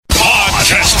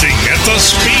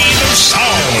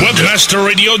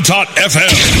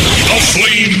Webmasterradio.fm, the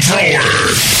flamethrower.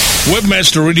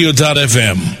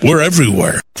 Webmasterradio.fm, we're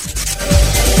everywhere.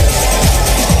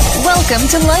 Welcome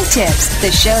to Life Tips,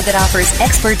 the show that offers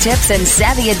expert tips and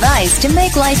savvy advice to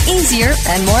make life easier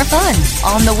and more fun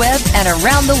on the web and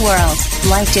around the world.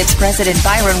 Life Tips President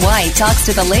Byron White talks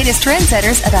to the latest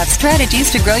trendsetters about strategies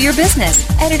to grow your business.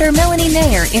 Editor Melanie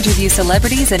Mayer interviews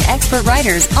celebrities and expert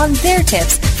writers on their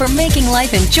tips for making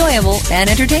life enjoyable and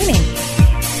entertaining.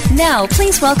 Now,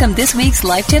 please welcome this week's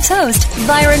Life Tips host,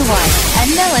 Byron White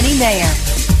and Melanie Mayer.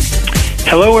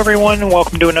 Hello, everyone.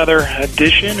 Welcome to another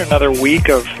edition, another week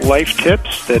of Life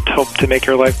Tips that hope to make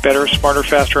your life better, smarter,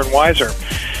 faster, and wiser.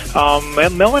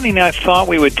 Melanie and I thought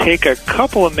we would take a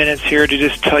couple of minutes here to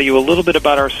just tell you a little bit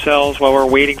about ourselves while we're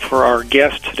waiting for our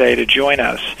guest today to join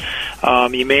us.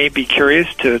 You may be curious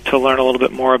to learn a little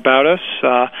bit more about us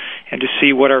and to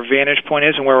see what our vantage point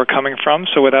is and where we're coming from.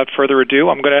 So without further ado,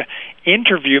 I'm going to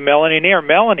interview Melanie Nair.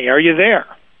 Melanie, are you there?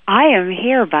 I am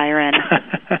here, Byron.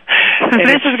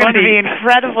 This is going to be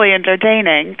incredibly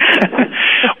entertaining.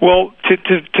 Well, to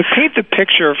paint the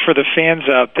picture for the fans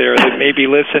out there that may be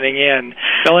listening in,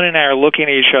 Melanie and I are looking at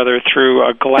each other through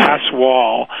a glass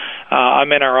wall.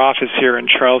 I'm in our office here in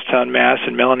Charlestown, Mass.,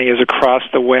 and Melanie is across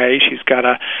the way.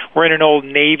 We're in an old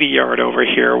Navy Yard over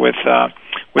here with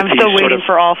I'm still waiting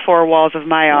for all four walls of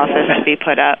my office to be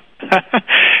put up.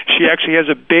 She actually has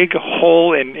a big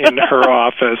hole in her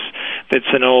office that's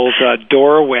an old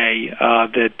doorway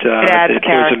that adds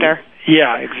character.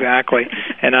 Yeah, exactly.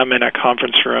 And I'm in a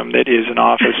conference room that is an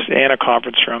office and a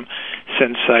conference room.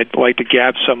 Since I like to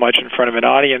gab so much in front of an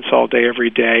audience all day,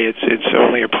 every day, it's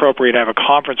only appropriate to have a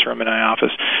conference room in my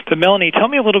office. But Melanie, tell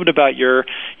me a little bit about your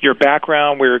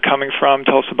background, where you're coming from.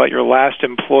 Tell us about your last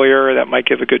employer. That might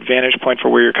give a good vantage point for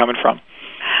where you're coming from.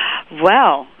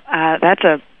 Well, that's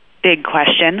a big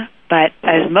question. But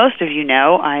as most of you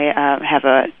know, I have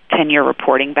a 10-year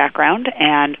reporting background,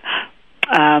 and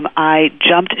I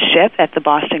jumped ship at the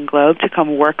Boston Globe to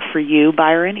come work for you,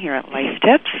 Byron, here at Life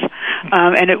Tips.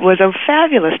 And it was a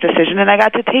fabulous decision, and I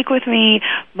got to take with me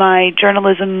my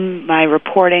journalism, my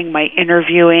reporting, my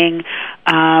interviewing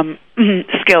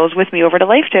skills with me over to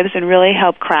Life Tips and really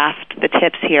help craft the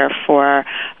tips here for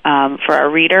our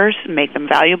readers, make them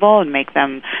valuable and make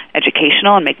them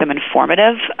educational and make them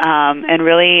informative, and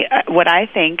really what I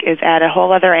think is add a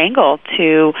whole other angle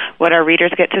to what our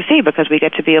readers get to see, because we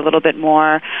get to be a little bit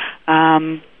more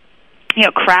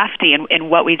crafty in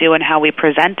what we do and how we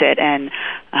present it. And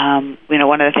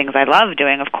one of the things I love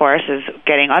doing, of course, is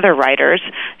getting other writers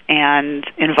and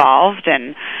involved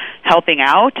and helping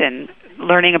out and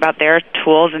learning about their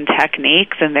tools and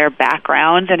techniques and their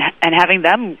backgrounds and having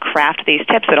them craft these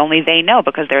tips that only they know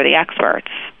because they're the experts.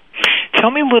 Tell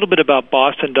me a little bit about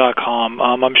Boston.com.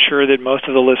 I'm sure that most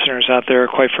of the listeners out there are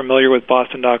quite familiar with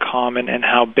Boston.com and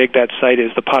how big that site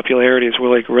is. The popularity is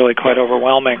really, really quite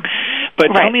overwhelming. But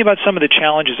Right. Tell me about some of the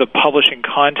challenges of publishing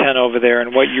content over there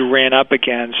and what you ran up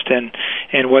against and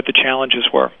what the challenges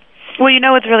were. Well,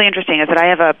 what's really interesting is that I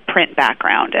have a print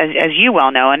background, as you well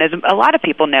know, and as a lot of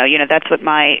people know, that's what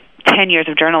my 10 years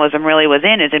of journalism really was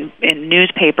in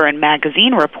newspaper and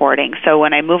magazine reporting. So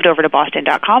when I moved over to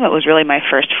Boston.com, it was really my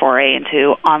first foray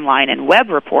into online and web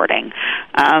reporting.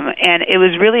 And it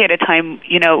was really at a time,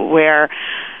 where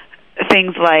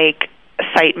things like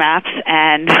sitemaps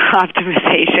and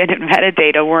optimization and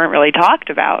metadata weren't really talked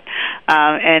about.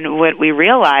 And what we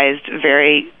realized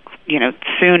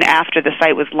soon after the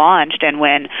site was launched, and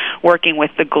when working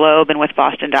with the Globe and with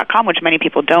Boston.com, which many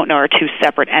people don't know are two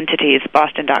separate entities.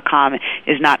 Boston.com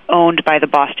is not owned by the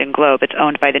Boston Globe. It's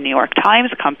owned by the New York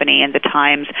Times Company, and the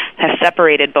Times has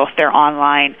separated both their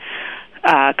online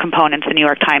components, the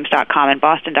NewYorkTimes.com and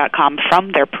Boston.com,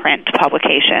 from their print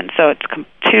publication. So it's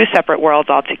two separate worlds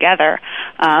altogether.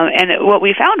 And what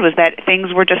we found was that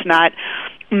things were just not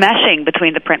meshing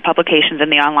between the print publications and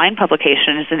the online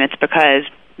publications, and it's because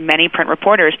many print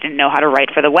reporters didn't know how to write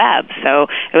for the web. So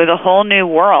it was a whole new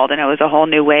world, and it was a whole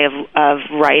new way of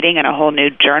writing and a whole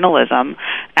new journalism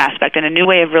aspect and a new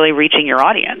way of really reaching your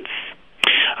audience.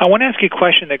 I want to ask you a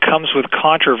question that comes with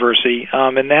controversy,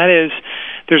 and that is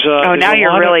there's a... now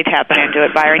you're really tapping into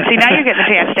it, Byron. See, now you're getting the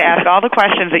chance to ask all the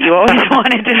questions that you always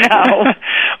wanted to know.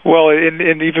 Well,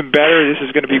 and even better, this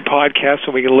is going to be podcast,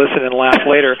 so we can listen and laugh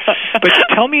later. But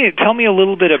tell me a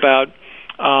little bit about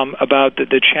about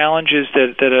the challenges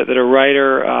that a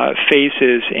writer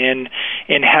faces in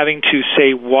having to,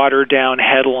 say, water down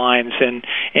headlines and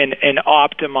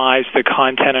optimize the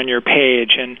content on your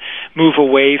page and move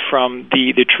away from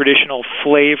the traditional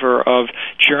flavor of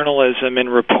journalism and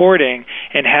reporting,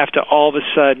 and have to all of a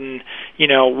sudden,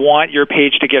 want your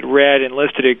page to get read and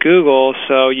listed at Google,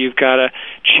 so you've got to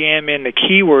jam in the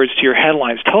keywords to your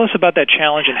headlines. Tell us about that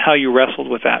challenge and how you wrestled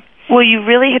with that. Well, you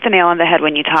really hit the nail on the head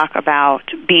when you talk about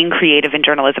being creative in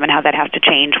journalism and how that has to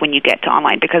change when you get to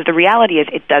online, because the reality is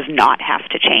it does not have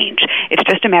to change. It's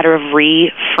just a matter of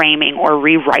reframing or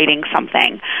rewriting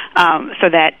something so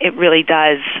that it really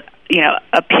does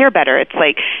appear better. It's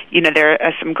like, there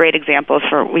are some great examples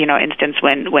for, instance,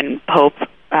 when Pope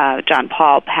John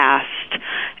Paul passed,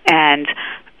 and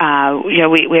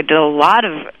we did a lot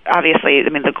of, obviously,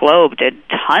 the Globe did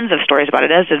tons of stories about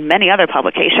it, as did many other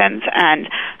publications. And,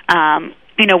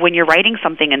 when you're writing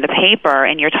something in the paper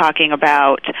and you're talking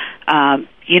about, the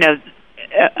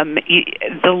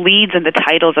leads and the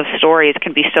titles of stories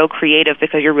can be so creative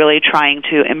because you're really trying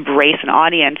to embrace an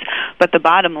audience. But the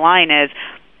bottom line is,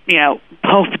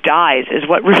 Pope dies is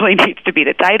what really needs to be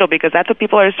the title, because that's what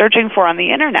people are searching for on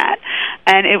the Internet.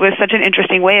 And it was such an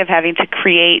interesting way of having to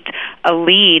create a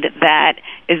lead that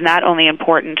is not only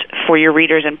important for your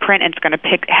readers in print, and it's going to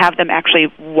have them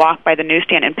actually walk by the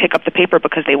newsstand and pick up the paper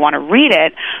because they want to read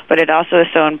it, but it also is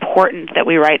so important that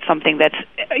we write something that's,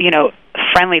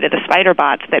 friendly to the spider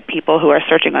bots, that people who are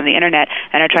searching on the Internet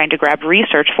and are trying to grab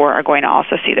research for are going to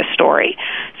also see the story.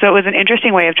 So it was an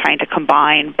interesting way of trying to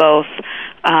combine both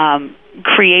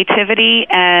creativity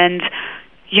and,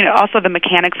 also the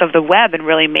mechanics of the web, and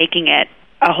really making it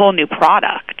a whole new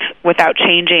product without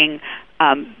changing,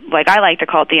 like I like to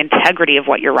call it, the integrity of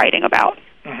what you're writing about.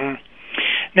 Mm-hmm.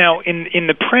 Now, in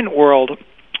the print world,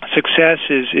 success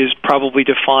is probably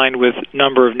defined with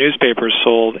number of newspapers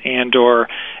sold and or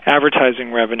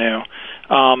advertising revenue.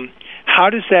 How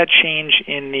does that change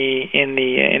in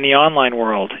the online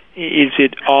world? Is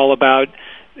it all about?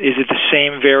 Is it the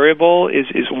same variable? Is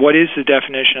what is the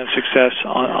definition of success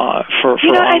for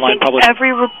online publishing?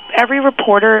 Every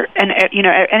reporter and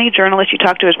any journalist you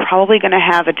talk to is probably going to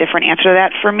have a different answer to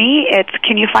that. For me, it's,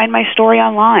 can you find my story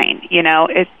online?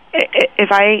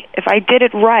 If I did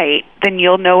it right, then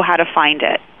you'll know how to find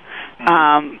it.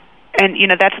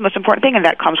 And, that's the most important thing, and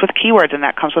that comes with keywords, and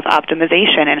that comes with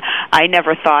optimization. And I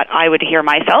never thought I would hear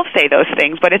myself say those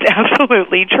things, but it's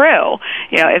absolutely true.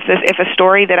 If a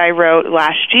story that I wrote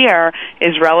last year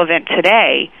is relevant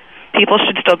today, people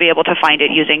should still be able to find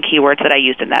it using keywords that I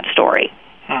used in that story.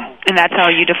 And that's how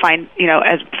you define,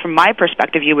 as from my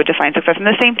perspective, you would define success. And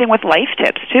the same thing with life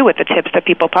tips, too, with the tips that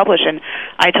people publish. And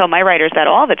I tell my writers that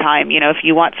all the time. If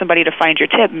you want somebody to find your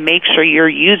tip, make sure you're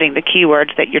using the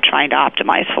keywords that you're trying to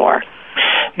optimize for.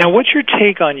 Now, what's your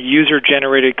take on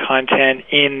user-generated content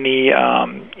in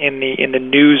the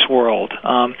news world?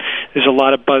 There's a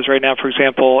lot of buzz right now. For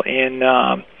example, in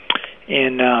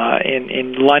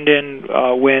London,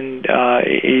 when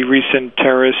a recent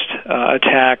terrorist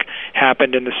attack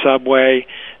happened in the subway,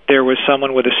 there was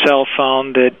someone with a cell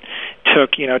phone that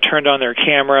turned on their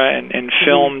camera and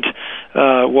filmed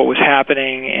what was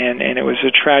happening, and it was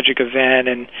a tragic event,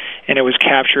 and it was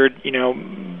captured,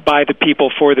 by the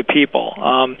people for the people.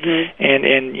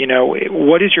 And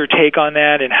what is your take on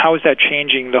that, and how is that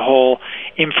changing the whole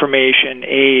information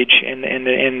age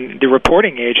and the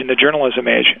reporting age and the journalism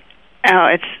age?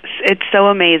 Oh, it's so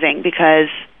amazing because,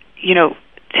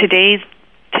 today's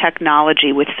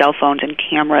technology with cell phones and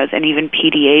cameras and even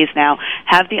PDAs now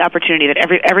have the opportunity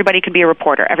that everybody can be a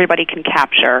reporter. Everybody can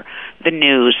capture the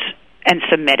news and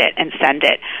submit it and send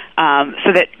it,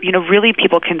 so that really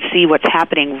people can see what's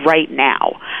happening right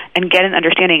now and get an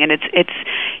understanding. And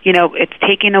it's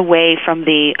taking away from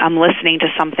the I'm listening to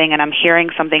something and I'm hearing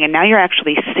something, and now you're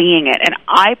actually seeing it. And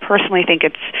I personally think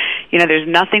it's there's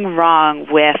nothing wrong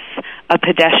with a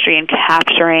pedestrian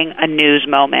capturing a news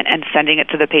moment and sending it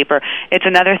to the paper. It's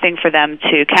another thing for them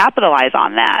to capitalize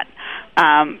on that.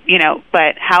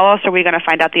 But how else are we going to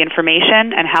find out the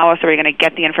information, and how else are we going to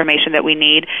get the information that we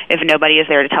need if nobody is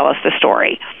there to tell us the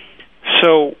story?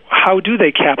 So how do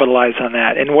they capitalize on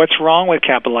that, and what's wrong with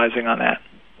capitalizing on that?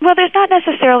 Well, there's not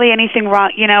necessarily anything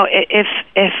wrong. If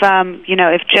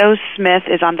Joe Smith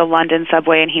is on the London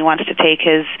subway and he wants to take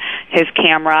his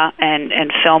camera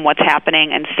and film what's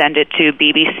happening and send it to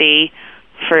BBC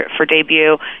for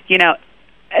debut,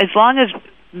 as long as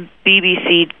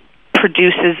BBC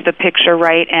produces the picture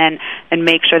right and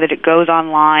make sure that it goes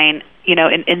online,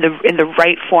 in the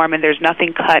right form, and there's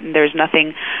nothing cut and there's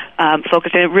nothing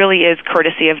focused. And it really is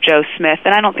courtesy of Joe Smith,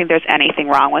 and I don't think there's anything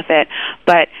wrong with it.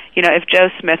 But if Joe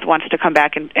Smith wants to come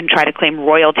back and try to claim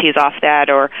royalties off that,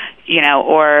 or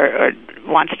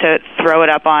wants to throw it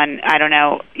up on, add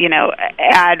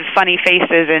funny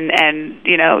faces and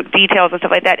details and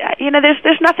stuff like that,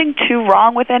 there's nothing too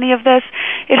wrong with any of this.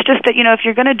 It's just that if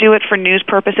you're going to do it for news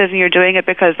purposes and you're doing it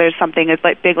because there's something as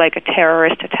big like a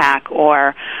terrorist attack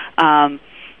or a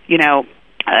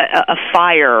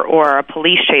fire or a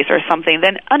police chase or something,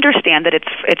 then understand that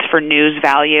it's for news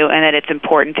value and that it's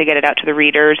important to get it out to the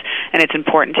readers and it's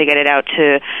important to get it out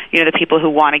to the people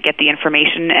who want to get the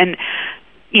information, and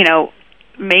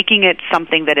making it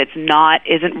something that it's not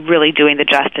isn't really doing the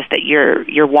justice that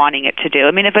you're wanting it to do.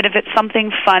 I mean, but if it's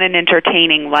something fun and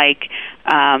entertaining, like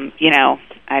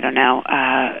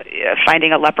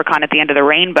finding a leprechaun at the end of the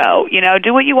rainbow,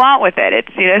 do what you want with it.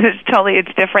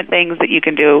 It's different things that you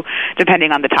can do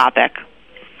depending on the topic.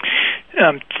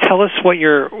 Tell us what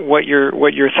your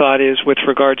thought is with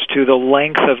regards to the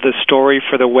length of the story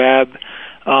for the web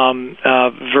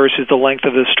versus the length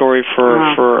of the story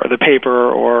for the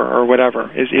paper or whatever.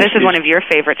 This is one of your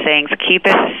favorite sayings: keep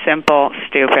it simple,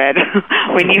 stupid.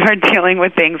 When you are dealing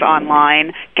with things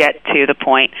online, get to the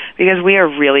point, because we are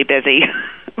really busy.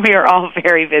 We are all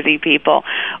very busy people.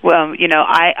 Well,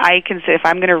 I can say if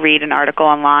I'm going to read an article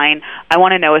online, I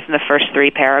want to know within the first 3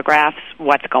 paragraphs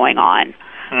what's going on.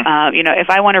 If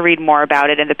I want to read more about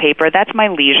it in the paper, that's my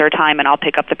leisure time, and I'll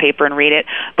pick up the paper and read it.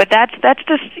 But that's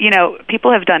just,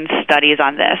 people have done studies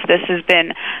on this. This has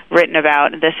been written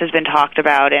about. This has been talked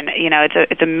about, and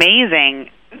it's amazing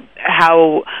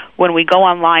how when we go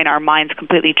online, our minds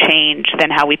completely change than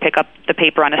how we pick up the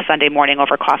paper on a Sunday morning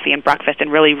over coffee and breakfast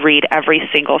and really read every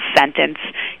single sentence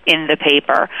in the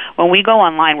paper. When we go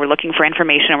online, we're looking for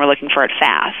information and we're looking for it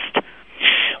fast.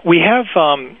 We have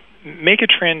make a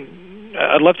trend.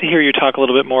 I'd love to hear you talk a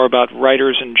little bit more about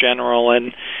writers in general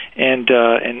and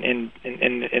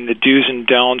the do's and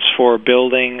don'ts for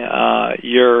building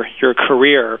your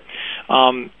career.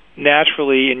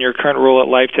 Naturally, in your current role at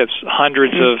Life Tips,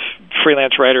 hundreds of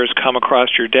freelance writers come across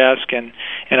your desk and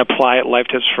apply at Life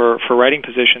Tips for writing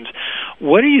positions.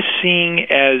 What are you seeing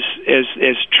as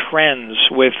trends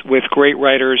with great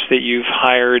writers that you've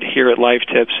hired here at Life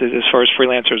Tips as far as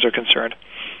freelancers are concerned?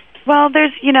 Well,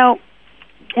 there's,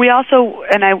 we also,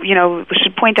 and I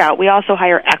should point out, we also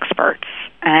hire experts.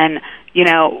 And,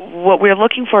 what we're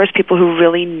looking for is people who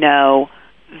really know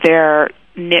their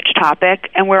niche topic,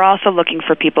 and we're also looking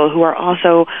for people who are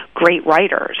also great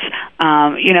writers.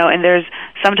 And there's,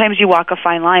 sometimes you walk a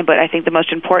fine line, but I think the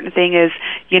most important thing is,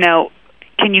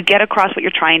 can you get across what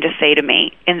you're trying to say to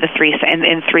me in 3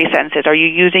 sentences? Are you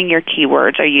using your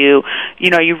keywords? Are you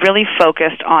really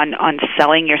focused on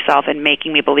selling yourself and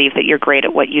making me believe that you're great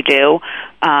at what you do?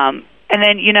 And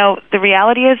then, the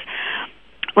reality is,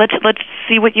 let's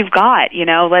see what you've got.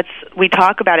 We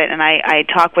talk about it, and I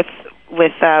talk with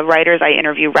writers. I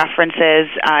interview references.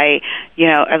 I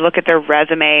look at their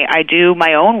resume. I do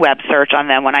my own web search on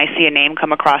them. When I see a name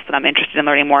come across that I'm interested in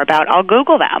learning more about, I'll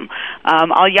Google them.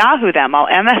 I'll Yahoo them. I'll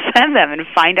MSN them and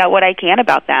find out what I can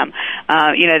about them.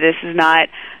 This is not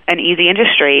an easy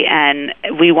industry, and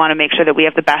we want to make sure that we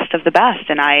have the best of the best,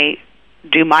 and I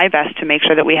do my best to make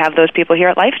sure that we have those people here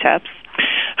at Life Tips.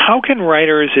 How can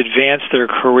writers advance their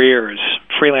careers,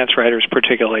 freelance writers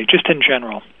particularly, just in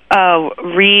general?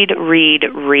 Read,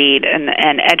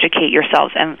 and educate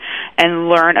yourselves and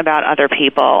learn about other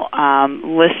people.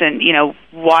 Listen,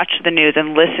 watch the news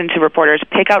and listen to reporters.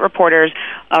 Pick out reporters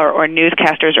or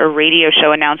newscasters or radio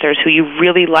show announcers who you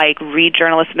really like. Read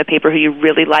journalists in the paper who you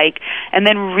really like. And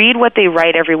then read what they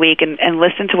write every week and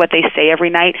listen to what they say every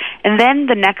night. And then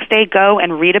the next day go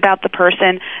and read about the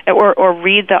person or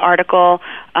read the article,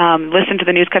 listen to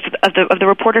the newscast of the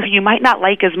reporter who you might not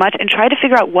like as much, and try to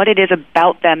figure out what it is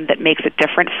about them that makes it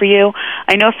different for you.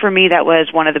 I know for me that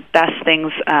was one of the best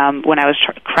things when I was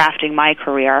crafting my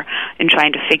career and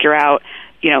trying to figure out,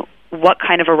 what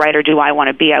kind of a writer do I want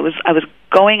to be. I was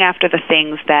going after the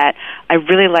things that I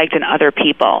really liked in other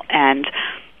people, and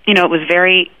it was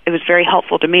very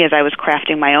helpful to me as I was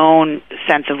crafting my own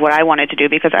sense of what I wanted to do,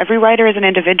 because every writer is an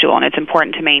individual and it's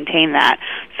important to maintain that.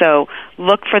 So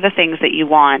look for the things that you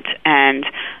want and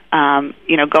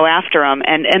go after them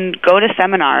and go to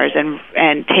seminars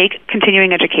and take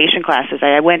continuing education classes.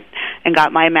 I went and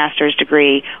got my master's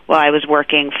degree while I was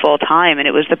working full time, and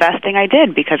it was the best thing I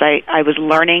did because I was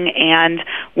learning and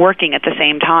working at the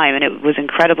same time, and it was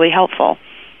incredibly helpful.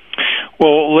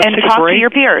 Well, let's talk to your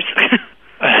peers.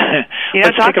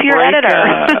 Talk to your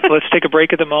editor. Let's take a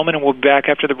break at the moment, and we'll be back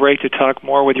after the break to talk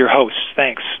more with your hosts.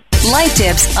 Thanks. Life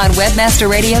Tips on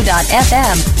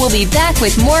webmasterradio.fm. We'll be back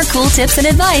with more cool tips and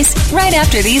advice right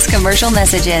after these commercial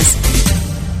messages.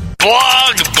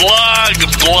 Blog.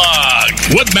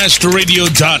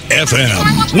 Webmasterradio.fm.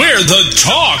 We're the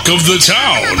talk of the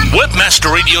town.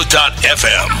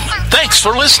 Webmasterradio.fm. Thanks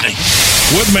for listening.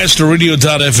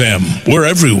 Webmasterradio.fm. We're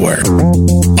everywhere.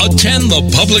 Attend the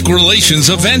Public Relations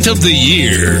Event of the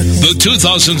Year, the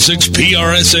 2006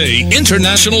 PRSA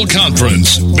International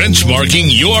Conference, benchmarking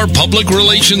your public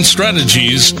relations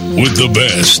strategies with the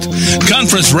best.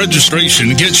 Conference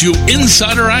registration gets you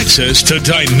insider access to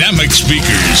dynamic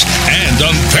speakers and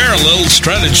unparalleled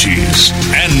strategies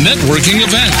and networking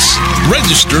events.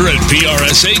 Register at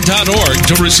PRSA.org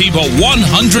to receive a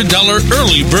 $100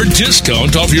 early bird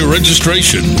discount off your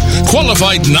registration.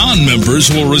 Qualified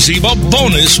non-members will receive a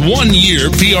bonus 1-year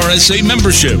PRSA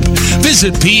membership.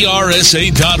 Visit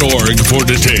PRSA.org for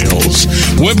details.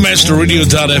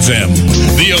 Webmasterradio.fm,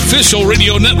 the official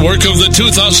radio network of the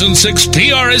 2006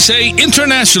 PRSA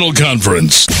International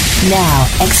Conference. Now,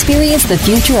 experience the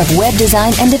future of web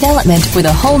design and development with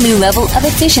a whole new level of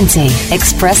efficiency,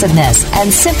 expressiveness,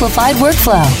 and simplified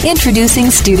workflow. Introducing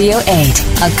Studio 8,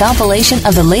 a compilation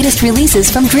of the latest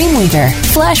releases from Dreamweaver,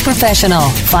 Flash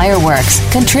Professional, Fireworks,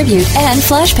 Contribute, and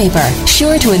Flashpaper.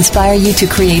 Sure to inspire you to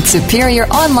create superior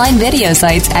online video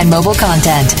sites and mobile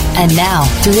content. And now,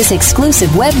 through this exclusive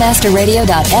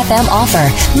webmasterradio.fm offer,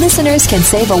 listeners can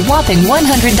save a whopping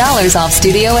 $100 off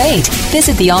Studio 8.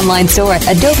 Visit the online store at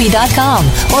adobe.com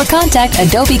or contact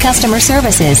Adobe Customer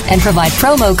Services and provide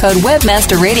promo code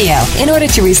WebmasterRadio in order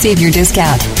to receive your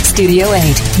discount. Studio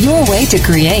 8, your way to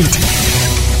create.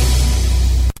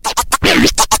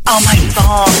 Oh, my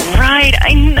song, right?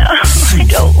 I know. I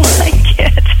don't like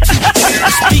it.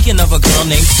 Speaking of a girl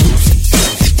named Susie.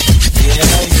 Yeah.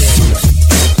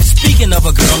 Speaking of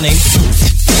a girl named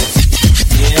Susie.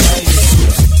 Yeah.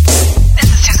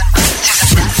 This is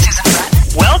Susan Brett.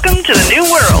 Welcome to the new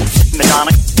world.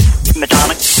 Madonna,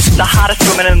 the hottest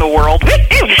woman in the world.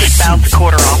 Just bounce a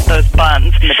quarter off those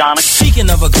buns. Madonna. Speaking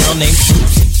of a girl named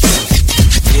Susie.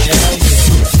 Yeah.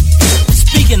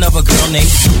 Speaking of a girl named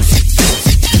Susie.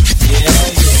 Yeah.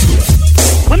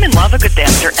 Women love a good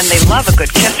dancer, and they love a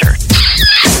good kisser.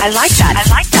 I like that.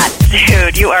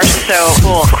 Dude, you are so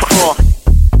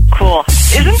cool.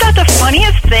 Isn't that the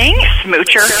funniest thing?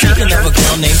 Smoocher. Speaking of a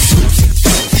girl named Susie.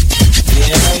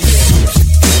 Yeah.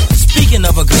 Speaking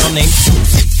of a girl named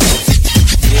Susie.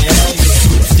 Yeah.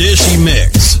 Dishy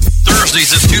Mix.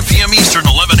 Thursdays at 2 p.m. Eastern,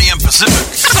 11 a.m. Pacific.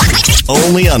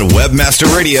 Only on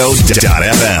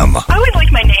WebmasterRadio.fm. I always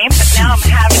liked my name, but now I'm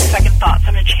having second thoughts.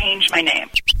 I'm going to change my name.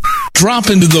 Drop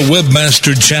into the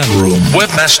Webmaster chat room.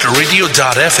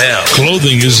 Webmasterradio.fm.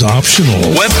 Clothing is optional.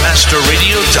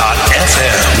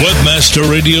 Webmasterradio.fm.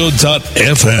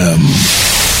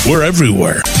 Webmasterradio.fm. We're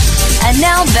everywhere. And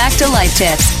now back to Life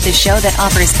Tips, the show that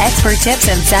offers expert tips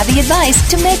and savvy advice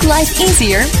to make life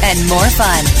easier and more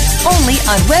fun. Only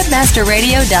on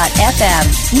webmasterradio.fm.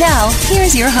 Now,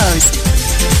 here's your host.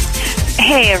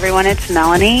 Hey everyone, it's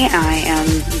Melanie. I am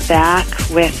back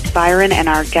with Byron and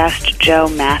our guest, Joe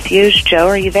Matthews. Joe,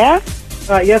 are you there?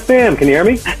 Yes, ma'am. Can you hear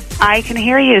me? I can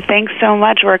hear you. Thanks so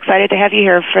much. We're excited to have you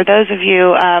here. For those of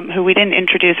you who we didn't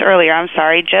introduce earlier, I'm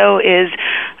sorry, Joe is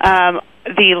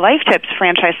the Life Tips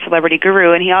franchise celebrity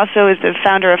guru, and he also is the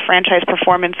founder of Franchise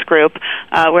Performance Group,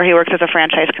 where he works as a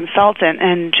franchise consultant.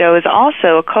 And Joe is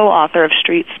also a co-author of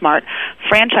Street Smart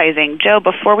Franchising. Joe,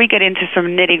 before we get into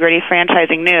some nitty-gritty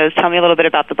franchising news, tell me a little bit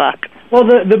about the book. Well,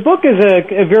 the book is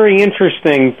a very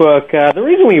interesting book. The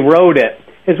reason we wrote it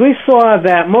is we saw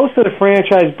that most of the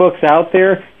franchise books out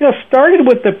there, started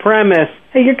with the premise,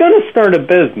 hey, you're going to start a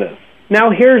business. Now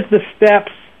here's the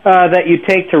steps that you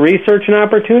take to research an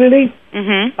opportunity,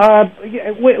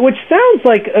 which sounds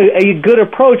like a good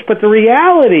approach, but the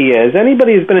reality is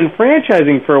anybody who's been in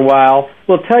franchising for a while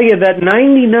will tell you that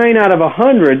 99 out of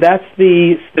 100, that's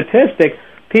the statistic,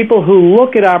 people who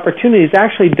look at opportunities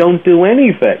actually don't do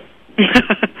anything.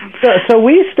 So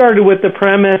we started with the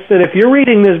premise that if you're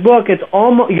reading this book,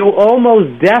 you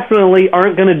almost definitely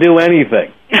aren't going to do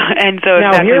anything. And so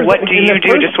exactly what do you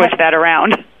do to switch that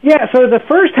around? Yeah, so the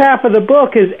first half of the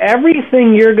book is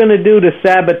everything you're going to do to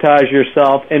sabotage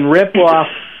yourself and rip off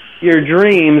your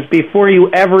dreams before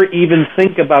you ever even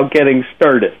think about getting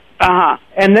started.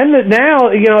 And then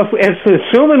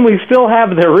assuming we still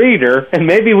have the reader, and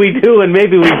maybe we do and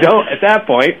maybe we don't at that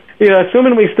point,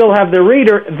 assuming we still have the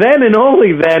reader, then and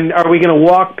only then are we going to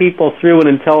walk people through an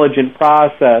intelligent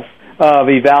process of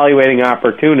evaluating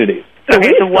opportunities. So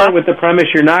we start with the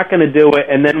premise you're not going to do it,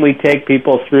 and then we take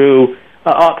people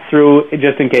up through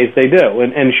just in case they do,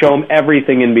 and show them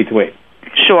everything in between.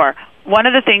 Sure. one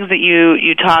of the things that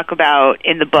you talk about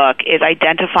in the book is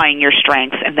identifying your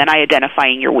strengths and then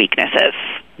identifying your weaknesses.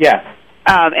 Yeah.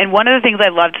 And one of the things I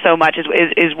loved so much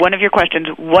is one of your questions,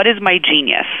 what is my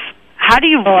genius? How do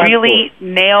you really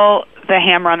nail the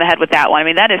hammer on the head with that one? I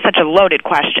mean, that is such a loaded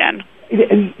question.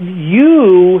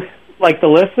 You, like the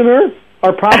listener,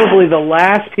 are probably the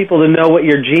last people to know what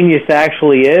your genius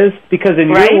actually is, because in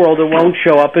your world it won't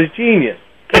show up as genius.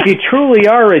 If you truly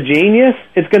are a genius,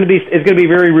 it's going to be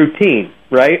very routine,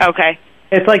 right? Okay.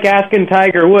 It's like asking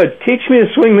Tiger Woods, teach me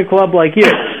to swing the club like you.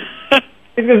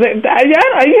 Because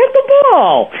I hit the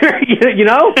ball, you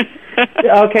know?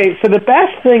 Okay, so the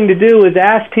best thing to do is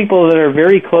ask people that are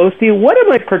very close to you, what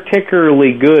am I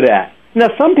particularly good at? Now,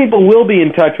 some people will be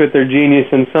in touch with their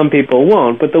genius and some people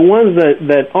won't, but the ones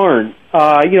that aren't,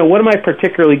 what am I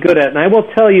particularly good at? And I will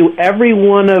tell you, every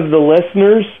one of the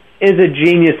listeners is a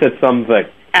genius at something.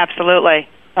 Absolutely.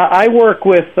 I work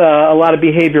with a lot of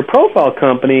behavior profile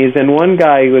companies, and one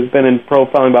guy who has been in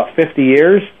profiling about 50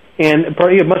 years, and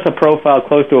he must have profiled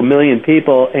close to 1 million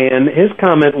people, and his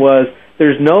comment was,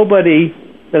 there's nobody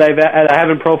that I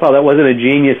haven't profiled that wasn't a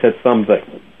genius at something.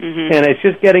 Mm-hmm. And it's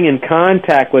just getting in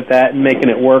contact with that and making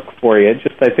it work for you.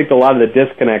 I think a lot of the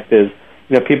disconnect is,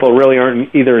 people really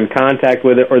aren't either in contact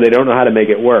with it or they don't know how to make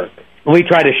it work. And we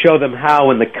try to show them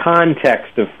how in the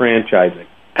context of franchising.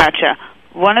 Gotcha.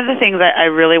 One of the things that I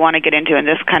really want to get into, and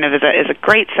this kind of is a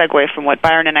great segue from what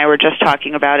Byron and I were just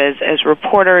talking about as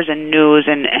reporters and news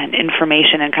and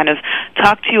information, and kind of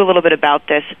talk to you a little bit about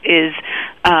this, is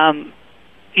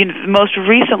most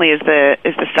recently is the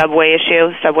Subway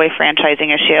issue, Subway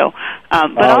franchising issue.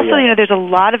 There's a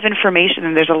lot of information,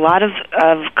 and there's a lot of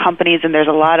companies, and there's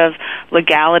a lot of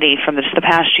legality from the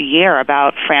past year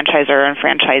about franchisor and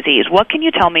franchisees. What can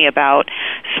you tell me about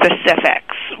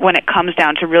specifics when it comes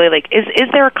down to really, is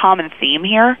there a common theme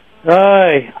here?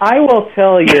 I will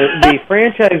tell you, the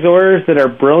franchisors that are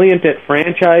brilliant at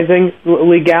franchising,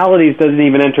 legalities doesn't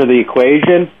even enter the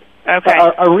equation. Okay.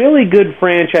 A really good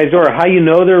franchisor, how you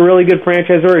know they're a really good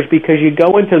franchisor is because you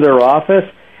go into their office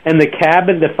and the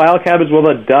file cabinets with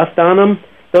the dust on them,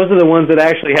 those are the ones that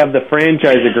actually have the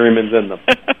franchise agreements in them.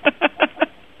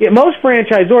 Most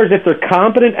franchisors, if they're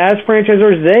competent as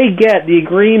franchisors, they get the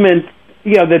agreement,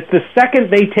 that the second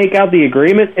they take out the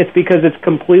agreement, it's because it's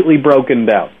completely broken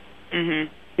down. Mm-hmm.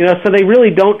 So they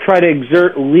really don't try to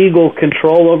exert legal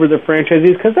control over the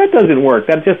franchisees, because that doesn't work.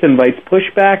 That just invites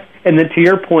pushback. And then to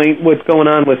your point, what's going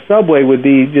on with Subway would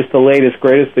be just the latest,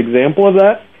 greatest example of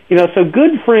that. So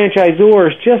good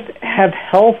franchisors just have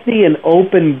healthy and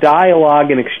open dialogue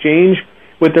and exchange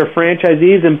with their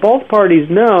franchisees, and both parties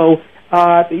know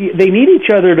they need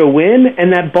each other to win,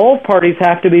 and that both parties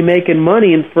have to be making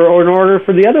money in order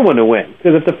for the other one to win.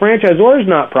 Because if the franchisor is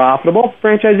not profitable, the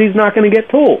franchisee's not going to get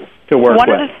tools to work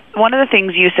with. One of the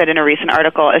things you said in a recent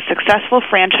article, a successful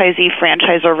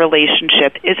franchisee-franchisor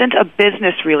relationship isn't a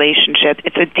business relationship.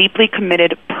 It's a deeply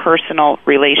committed personal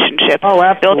relationship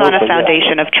built on a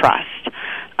foundation of trust.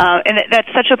 And that's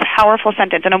such a powerful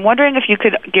sentence. And I'm wondering if you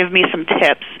could give me some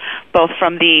tips, both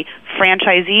from the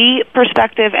franchisee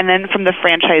perspective and then from the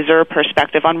franchisor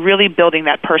perspective, on really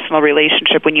building that personal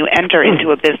relationship when you enter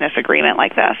into a business agreement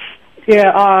like this.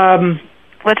 Yeah,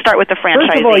 let's start with the franchisee.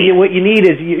 First of all, what you need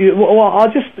is, I'll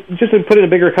just to put it in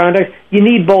a bigger context, you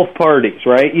need both parties,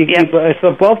 right?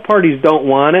 So if both parties don't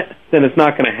want it, then it's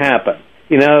not going to happen.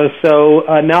 So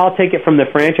now I'll take it from the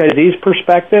franchisee's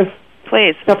perspective.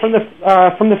 Please. Now, from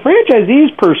the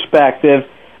franchisee's perspective,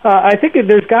 I think that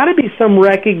there's got to be some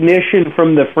recognition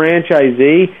from the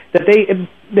franchisee that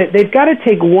they've got to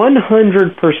take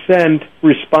 100%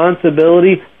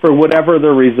 responsibility for whatever the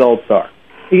results are.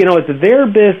 It's their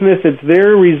business, it's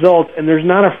their results, and there's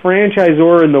not a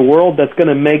franchisor in the world that's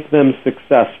going to make them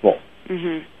successful.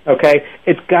 Mm-hmm. Okay?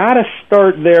 It's got to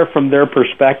start there from their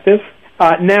perspective.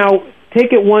 Now,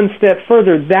 take it one step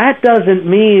further. That doesn't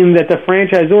mean that the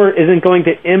franchisor isn't going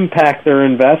to impact their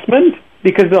investment,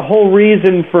 because the whole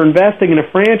reason for investing in a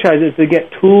franchise is to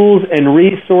get tools and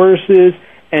resources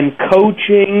and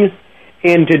coaching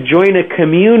and to join a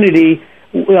community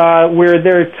where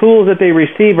their tools that they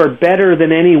receive are better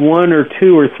than any one or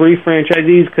two or three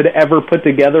franchisees could ever put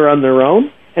together on their own.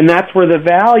 And that's where the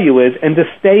value is, and to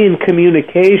stay in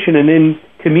communication and in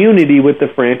community with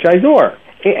the franchisor.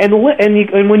 And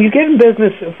when you get in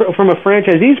business from a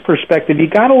franchisee's perspective, you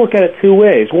got to look at it two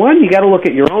ways. One, you got to look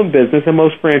at your own business, and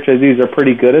most franchisees are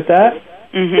pretty good at that.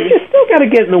 Mm-hmm. But you still got to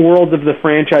get in the world of the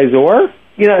franchisor.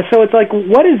 So it's like,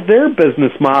 what is their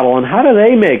business model, and how do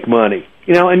they make money?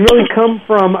 And really come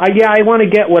from, I want to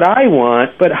get what I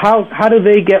want, but how do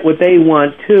they get what they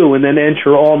want too, and then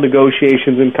enter all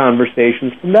negotiations and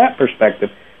conversations from that perspective.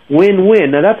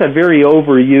 win-win. Now, that's a very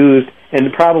overused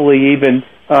and probably even,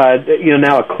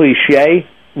 now a cliche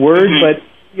word, but,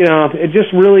 it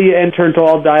just really enter into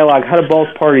all dialogue. How do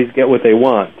both parties get what they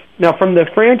want? Now, from the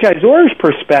franchisor's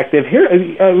perspective, here,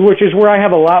 which is where I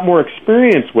have a lot more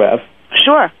experience with,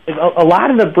 sure, a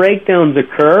lot of the breakdowns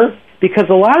occur because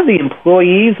a lot of the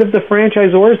employees of the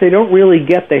franchisors, they don't really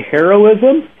get the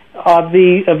heroism of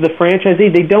the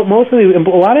franchisee. They don't.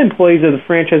 A lot of employees of the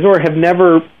franchisor have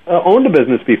never owned a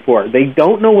business before. They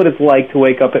don't know what it's like to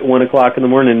wake up at 1 o'clock in the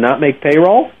morning and not make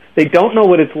payroll. They don't know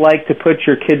what it's like to put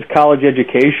your kids' college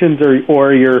educations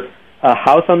or your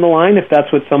house on the line, if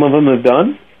that's what some of them have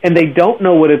done. And they don't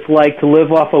know what it's like to live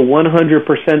off a 100%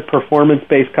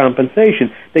 performance-based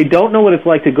compensation. They don't know what it's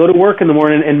like to go to work in the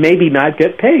morning and maybe not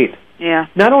get paid. Yeah.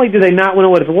 Not only do they not know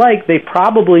what it's like, they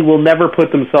probably will never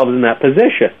put themselves in that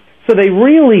position. So they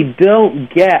really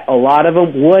don't get, a lot of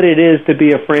them, what it is to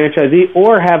be a franchisee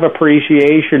or have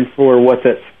appreciation for what's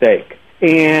at stake.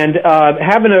 And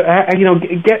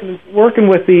working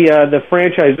with the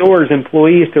franchisors'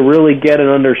 employees to really get an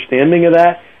understanding of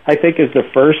that, I think, is the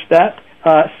first step.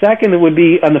 Second, it would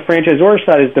be on the franchisor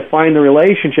side is define the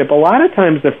relationship. A lot of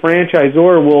times the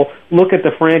franchisor will look at the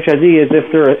franchisee as if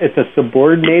it's a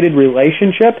subordinated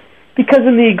relationship because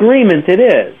in the agreement it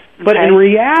is. But in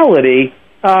reality,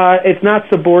 it's not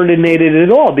subordinated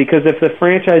at all because if the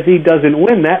franchisee doesn't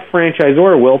win, that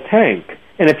franchisor will tank.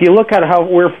 And if you look at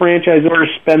where franchisors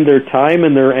spend their time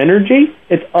and their energy,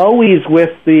 it's always with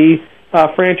the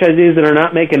franchisees that are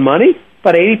not making money.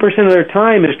 About 80% of their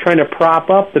time is trying to prop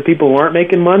up the people who aren't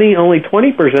making money. Only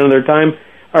 20% of their time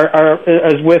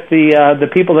is with the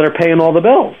people that are paying all the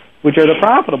bills, which are the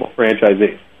profitable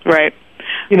franchisees. Right.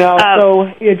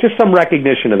 So just some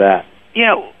recognition of that.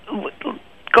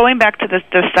 Going back to the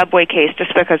Subway case,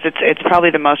 just because it's probably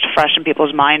the most fresh in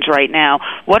people's minds right now,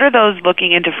 what are those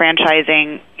looking into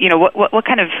franchising? What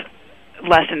kind of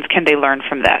lessons can they learn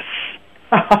from this?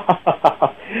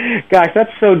 Gosh, that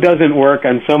so doesn't work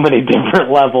on so many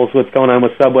different levels, what's going on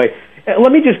with Subway.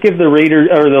 Let me just give the reader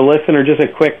or the listener just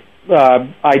a quick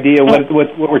idea what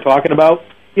we're talking about.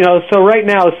 So right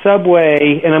now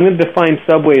Subway, and I'm going to define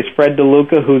Subway as Fred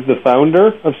DeLuca, who's the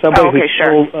founder of Subway, who's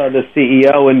still the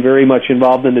CEO and very much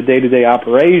involved in the day-to-day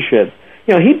operation.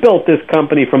 He built this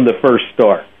company from the first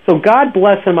store. So God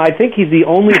bless him. I think he's the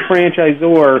only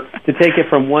franchisor to take it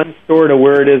from one store to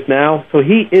where it is now. So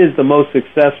he is the most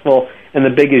successful and the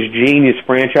biggest genius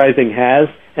franchising has,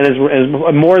 and is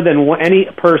more than any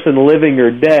person living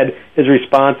or dead is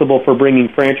responsible for bringing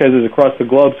franchises across the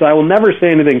globe. So I will never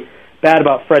say anything bad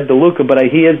about Fred DeLuca, but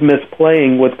he is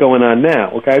misplaying what's going on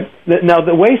now, okay? Now,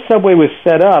 the way Subway was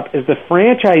set up is the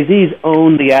franchisees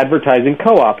own the advertising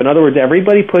co-op. In other words,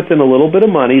 everybody puts in a little bit of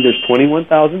money. There's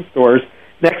 21,000 stores.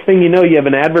 Next thing you know, you have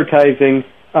an advertising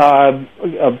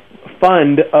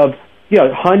fund of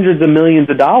hundreds of millions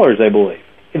of dollars, I believe,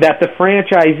 that the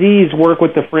franchisees work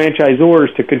with the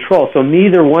franchisors to control. So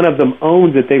neither one of them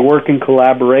owns it. They work in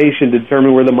collaboration to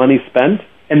determine where the money's spent,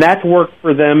 and that's worked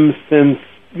for them since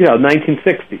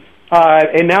 1960s.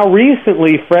 And now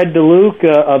recently, Fred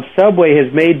DeLuca of Subway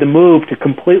has made the move to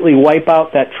completely wipe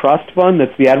out that trust fund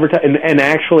that's the and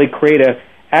actually create a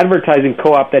advertising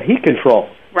co-op that he controls.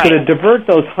 Right. So to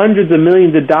divert those hundreds of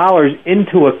millions of dollars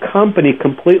into a company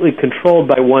completely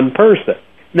controlled by one person.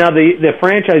 Now, the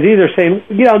franchisees are saying,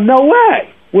 no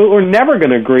way. We're never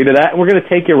going to agree to that, and we're going to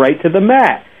take you right to the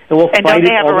mat. And we'll fight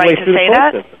it all the way through the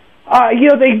process.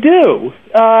 They do.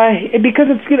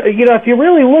 Because it's, if you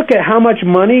really look at how much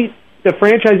money the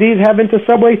franchisees have into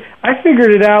Subway, I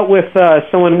figured it out with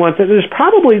someone once. There's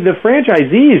probably, the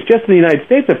franchisees just in the United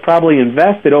States have probably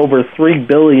invested over $3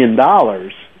 billion.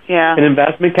 In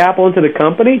investment capital into the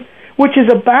company, which is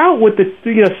about what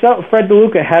Fred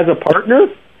DeLuca has a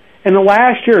partner. And the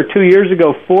last year, 2 years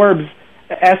ago, Forbes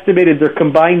estimated their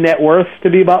combined net worth to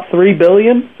be about $3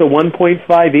 billion, so 1.5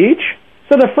 each.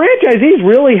 So the franchisees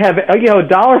really have,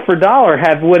 dollar for dollar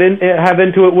have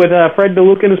into it with Fred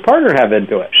DeLuca and his partner have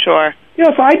into it. Sure.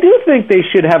 So I do think they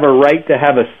should have a right to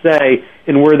have a say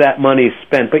in where that money is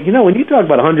spent. But when you talk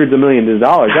about hundreds of millions of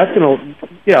dollars, that's going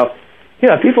to,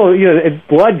 people,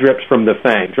 blood drips from the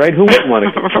fangs, right? Who wouldn't want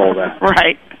to control that?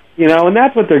 Right. And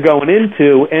that's what they're going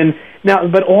into. And now,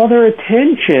 but all their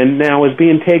attention now is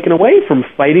being taken away from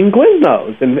fighting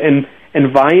Quiznos and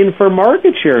vying for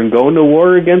market share and going to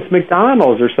war against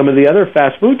McDonald's or some of the other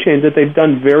fast food chains that they've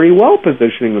done very well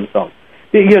positioning themselves.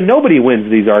 Nobody wins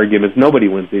these arguments.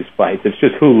 Nobody wins these fights. It's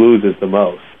just who loses the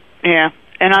most. Yeah.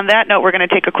 And on that note, we're going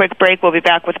to take a quick break. We'll be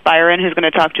back with Byron, who's going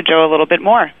to talk to Joe a little bit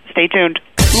more. Stay tuned.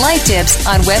 Life Tips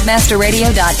on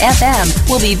webmasterradio.fm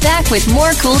will be back with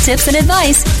more cool tips and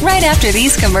advice right after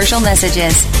these commercial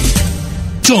messages.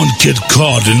 Don't get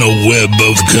caught in a web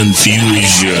of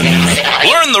confusion.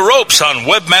 Learn the ropes on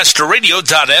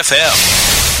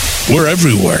webmasterradio.fm. We're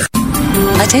everywhere.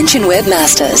 Attention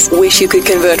webmasters. Wish you could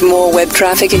convert more web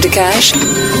traffic into cash?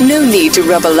 No need to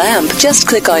rub a lamp. Just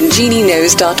click on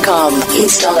GenieKnows.com.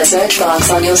 Install a search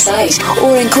box on your site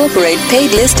or incorporate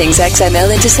paid listings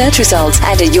XML into search results.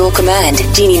 And at your command,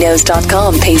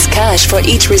 GenieKnows.com pays cash for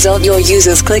each result your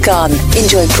users click on.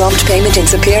 Enjoy prompt payment and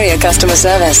superior customer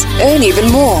service. Earn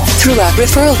even more through our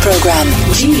referral program.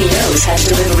 Genie Knows has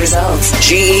delivered results.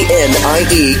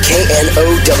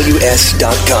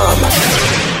 GenieKnows.com.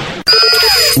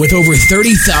 With over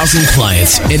 30,000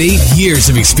 clients and 8 years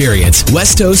of experience,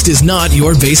 Westhost is not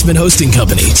your basement hosting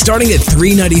company. Starting at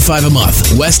 $3.95 a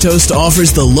month, Westhost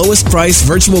offers the lowest price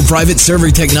virtual private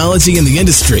server technology in the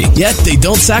industry, yet they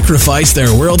don't sacrifice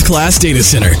their world-class data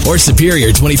center or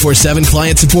superior 24/7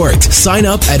 client support. Sign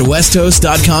up at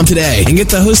westhost.com today and get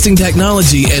the hosting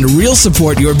technology and real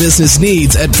support your business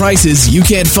needs at prices you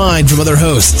can't find from other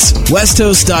hosts.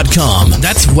 Westhost.com.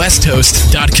 That's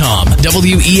westhost.com.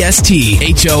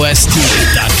 WESTHOST.com.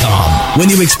 When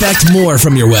you expect more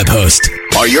from your web host.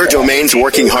 Are your domains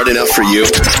working hard enough for you?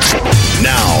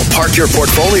 Now, park your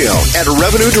portfolio at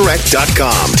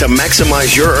RevenueDirect.com to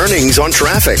maximize your earnings on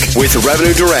traffic. With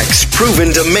Revenue Direct's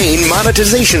proven domain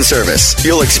monetization service,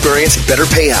 you'll experience better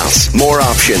payouts, more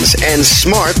options, and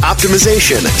smart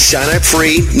optimization. Sign up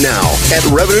free now at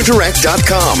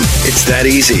RevenueDirect.com. It's that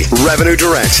easy. Revenue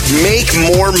Direct. Make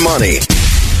more money.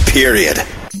 Period.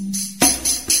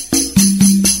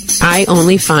 I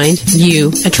only find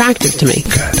you attractive to me.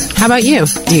 Good. How about you,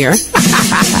 dear?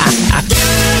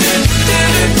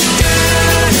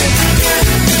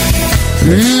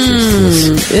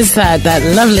 It's that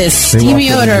lovely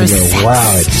steamy odor of sex.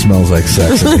 Wow, it smells like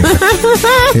sex.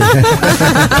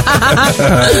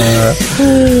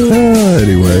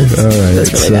 Anyway, all right.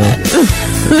 That's really bad.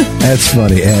 That's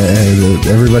funny. And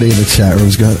everybody in the chat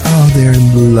room's going, oh, they're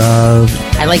in love.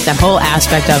 I like that whole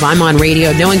aspect of I'm on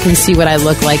radio. No one can see what I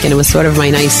look like. And it was sort of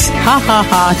my nice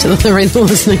ha to the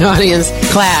listening audience.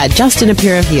 Clad just in a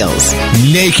pair of heels.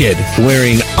 Naked,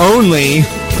 wearing only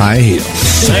high heels.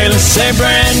 Say,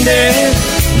 Brandy,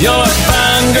 you're a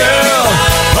fine girl.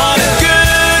 What a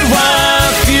good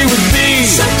wife you would be.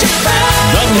 Such a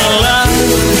fine but my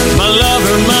life, my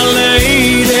lover, my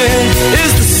lady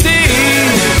is the sea.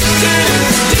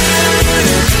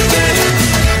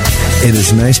 It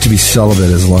is nice to be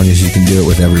celibate as long as you can do it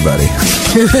with everybody.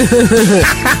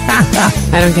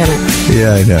 I don't get it.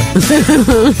 Yeah, I know.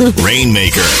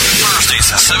 Rainmaker.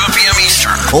 Thursdays at 7 p.m.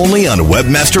 Eastern. Only on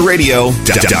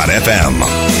WebmasterRadio.fm.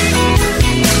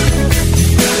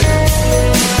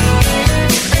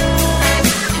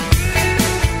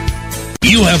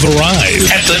 You have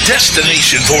arrived at the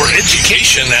destination for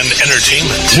education and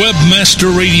entertainment.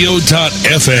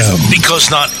 Webmasterradio.fm. Because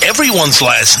not everyone's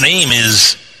last name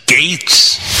is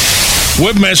Gates.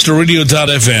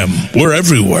 Webmasterradio.fm. We're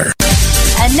everywhere.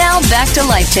 And now back to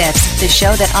Life Tips, the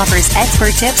show that offers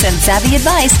expert tips and savvy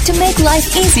advice to make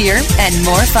life easier and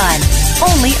more fun.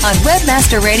 Only on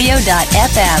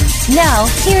webmasterradio.fm. Now,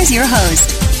 here's your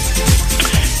host.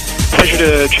 Pleasure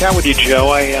to chat with you,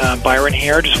 Joe. Byron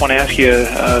here. Just want to ask you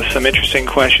some interesting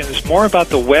questions, more about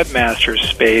the webmaster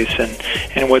space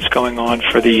and what's going on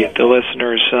for the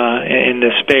listeners in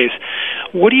this space.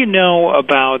 What do you know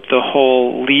about the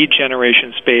whole lead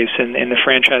generation space in the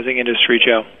franchising industry,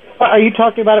 Joe? Are you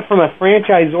talking about it from a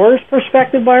franchisor's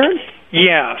perspective, Byron?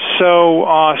 Yeah. So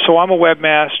I'm a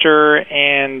webmaster,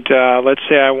 and let's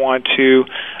say I want to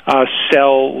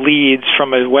sell leads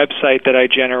from a website that I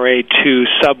generate to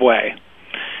Subway.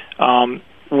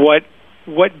 What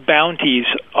bounties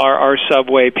are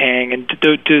Subway paying, and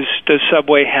does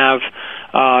Subway have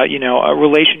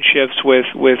relationships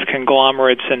with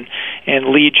conglomerates and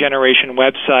lead generation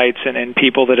websites and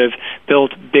people that have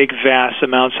built big, vast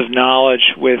amounts of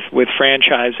knowledge with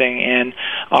franchising and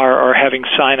are having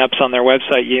sign-ups on their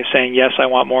website saying, yes, I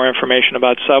want more information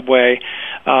about Subway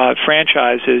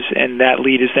franchises, and that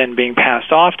lead is then being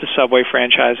passed off to Subway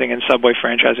franchising, and Subway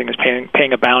franchising is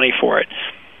paying a bounty for it.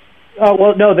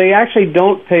 Well, no, they actually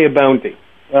don't pay a bounty.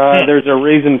 There's a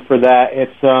reason for that.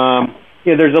 It's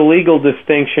there's a legal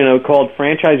distinction called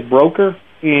franchise broker,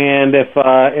 and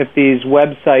if these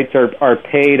websites are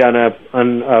paid on a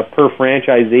per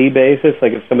franchisee basis,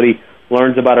 like if somebody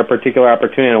learns about a particular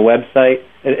opportunity on a website,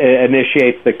 it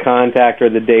initiates the contact or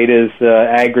the data is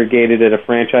aggregated at a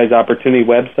franchise opportunity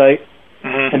website,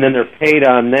 and then they're paid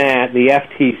on that, the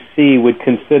FTC would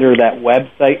consider that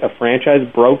website a franchise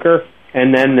broker,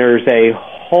 and then there's a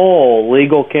whole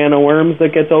legal can of worms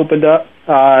that gets opened up.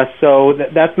 So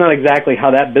that's not exactly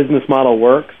how that business model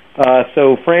works.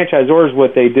 So franchisors,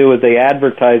 what they do is they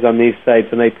advertise on these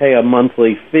sites, and they pay a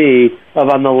monthly fee of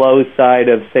on the low side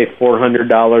of, say,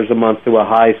 $400 a month to a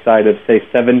high side of, say,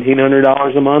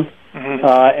 $1,700 a month.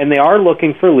 And they are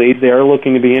looking for leads. They are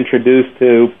looking to be introduced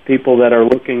to people that are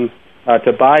looking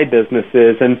to buy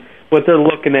businesses. And what they're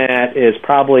looking at is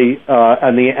probably,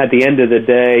 at the end of the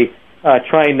day,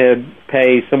 trying to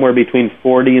pay somewhere between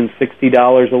 $40 and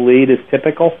 $60 a lead is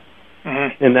typical.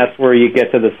 And that's where you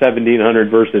get to the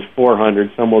 1,700 versus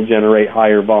 400. Some will generate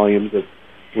higher volumes of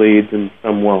leads, and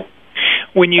some won't.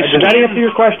 When you does that answer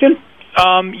your question?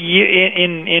 I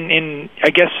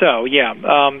guess so. Yeah.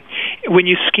 When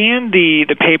you scan the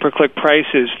pay-per-click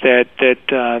prices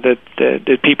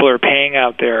that people are paying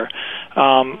out there,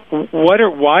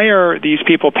 why are these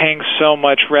people paying so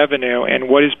much revenue, and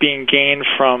what is being gained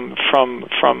from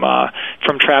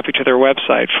traffic to their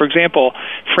website? For example,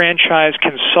 Franchise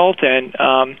Consultant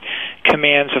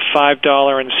commands a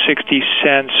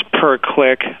 $5.60 per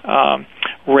click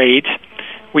rate.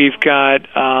 We've got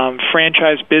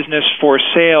Franchise Business for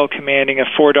Sale commanding a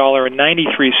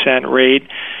 $4.93 rate.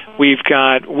 We've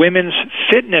got Women's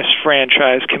Fitness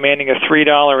Franchise commanding a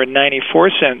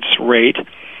 $3.94 rate.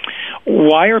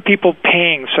 Why are people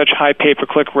paying such high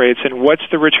pay-per-click rates, and what's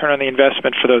the return on the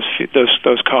investment for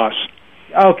those costs?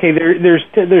 Okay, there's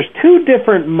two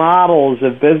different models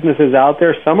of businesses out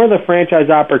there. Some are the franchise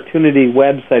opportunity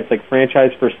websites, like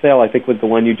Franchise for Sale, I think was the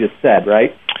one you just said,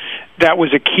 right? That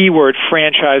was a keyword,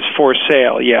 Franchise for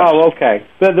Sale, yes. Oh, okay.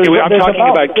 I'm talking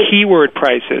about keyword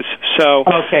prices. So,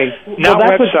 okay, not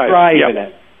that's websites. What's driving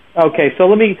it. Okay, so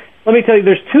let me tell you,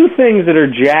 there's two things that are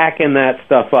jacking that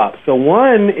stuff up. So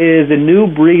one is a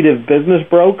new breed of business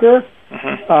broker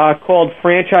called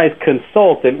Franchise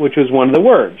Consultant, which was one of the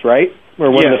words, right? Or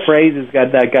one of the phrases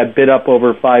got bid up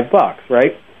over $5,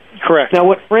 right? Correct. Now,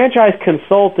 what franchise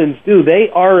consultants do, they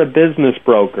are a business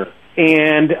broker,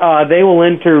 and they will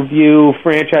interview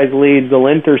franchise leads. They'll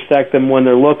intersect them when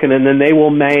they're looking, and then they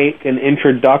will make an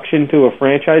introduction to a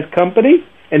franchise company,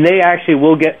 and they actually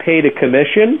will get paid a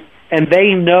commission, and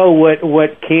they know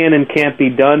what can and can't be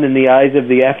done in the eyes of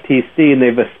the FTC, and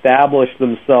they've established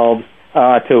themselves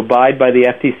to abide by the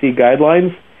FTC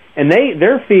guidelines. And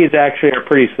their fees actually are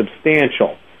pretty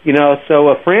substantial. You know, so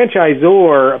a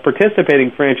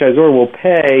participating franchisor will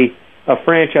pay a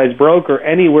franchise broker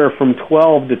anywhere from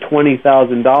 $12,000 to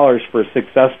 $20,000 for a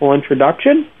successful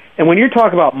introduction. And when you're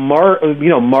talking about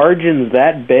margins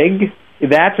that big,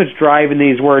 that's what's driving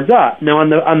these words up. Now, on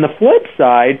the flip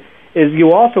side is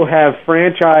you also have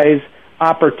franchise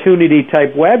opportunity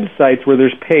type websites where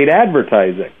there's paid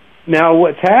advertising. Now,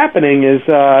 what's happening is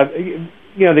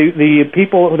the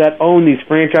people that own these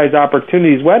franchise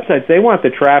opportunities websites, they want the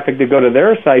traffic to go to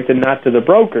their sites and not to the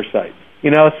broker sites. You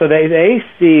know, so they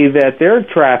see that their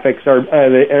traffic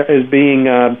is being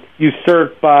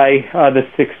usurped by the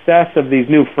success of these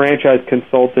new franchise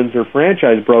consultants or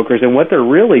franchise brokers, and what they're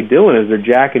really doing is they're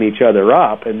jacking each other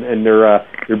up, and they're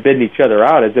bidding each other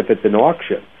out as if it's an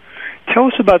auction. Tell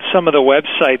us about some of the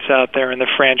websites out there in the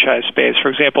franchise space. For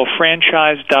example,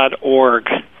 franchise.org.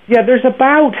 Yeah, there's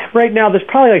right now, there's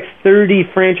probably like 30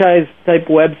 franchise-type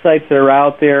websites that are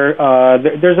out there.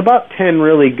 There's about 10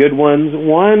 really good ones.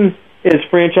 One is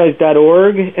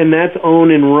franchise.org, and that's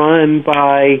owned and run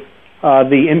by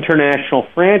the International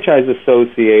Franchise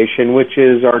Association, which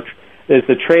is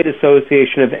the trade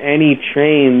association of any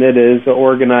chain that is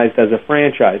organized as a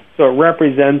franchise. So it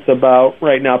represents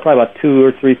right now, probably about 2,000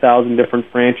 or 3,000 different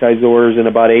franchisors in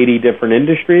about 80 different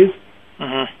industries.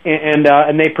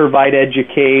 And they provide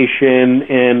education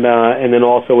and then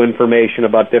also information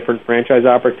about different franchise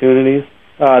opportunities.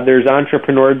 There's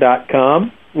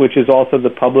Entrepreneur.com, which is also the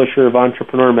publisher of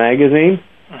Entrepreneur Magazine.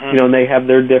 You know, and they have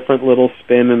their different little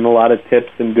spin and a lot of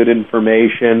tips and good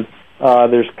information.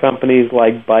 There's companies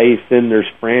like Bison. There's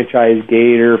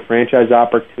FranchiseGator,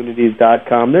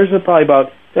 FranchiseOpportunities.com. There's probably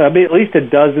about at least a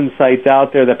dozen sites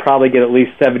out there that probably get at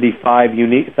least 75,000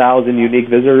 unique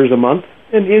visitors a month.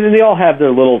 And they all have their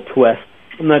little twist.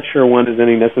 I'm not sure one is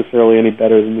necessarily any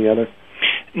better than the other.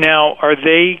 Now, are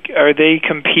they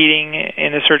competing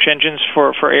in the search engines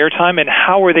for airtime, and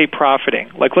how are they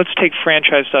profiting? Like, let's take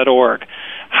franchise.org.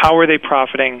 How are they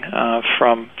profiting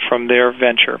from their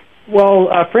venture? Well,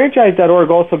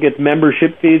 franchise.org also gets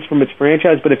membership fees from its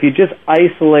franchise, but if you just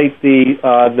isolate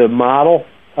the model,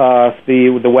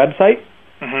 the website,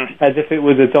 as if it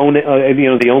was its own,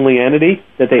 the only entity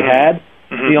that they had.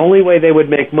 The only way they would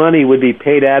make money would be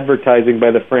paid advertising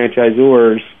by the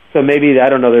franchisors. So maybe, I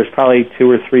don't know, there's probably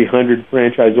 200 or 300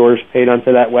 franchisors paid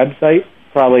onto that website.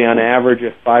 probably on average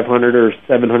at $500 or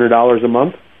 $700 a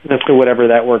month. That's to whatever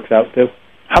that works out to.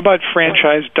 How about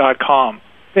franchise.com?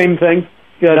 Same thing.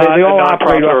 Yeah, they all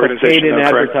operate off a paid-in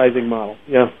advertising model.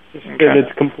 Yeah,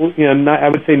 it's complete. I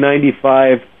would say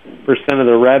 95% of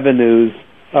the revenues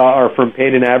are from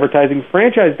paid-in advertising.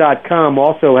 Franchise.com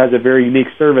also has a very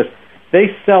unique service.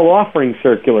 They sell offering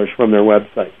circulars from their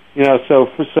website. So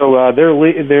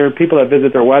their people that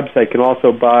visit their website can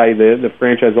also buy the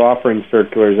franchise offering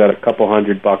circulars at a couple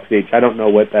 $100 each. I don't know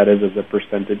what that is as a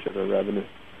percentage of their revenue.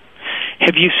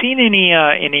 Have you seen any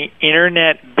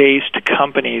internet-based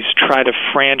companies try to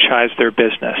franchise their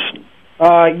business?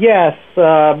 Yes.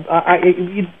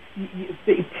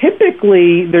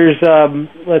 Typically, there's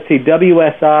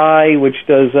WSI, which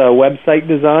does website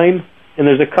design, and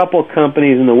there's a couple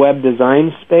companies in the web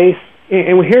design space.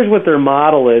 And here's what their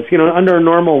model is. Under a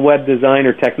normal web design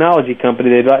or technology company,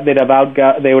 they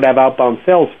would have outbound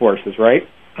sales forces, right?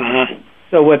 Uh-huh.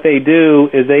 So what they do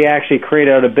is they actually create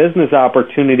out a business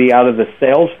opportunity out of the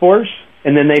sales force,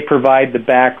 and then they provide the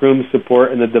backroom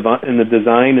support and the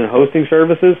design and hosting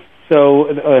services.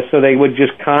 So they would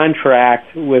just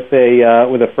contract with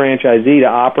a franchisee to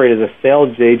operate as a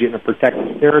sales agent in a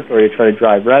protected territory to try to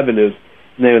drive revenues,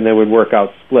 and then they would work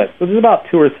out splits. So there's about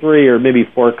 2 or 3 or maybe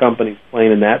 4 companies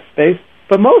playing in that space.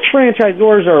 But most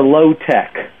franchisors are low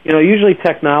tech. Usually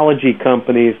technology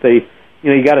companies,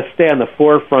 you got to stay on the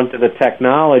forefront of the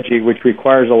technology, which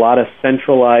requires a lot of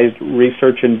centralized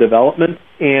research and development.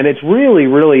 And it's really,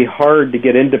 really hard to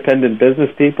get independent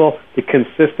business people to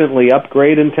consistently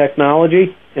upgrade in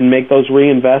technology and make those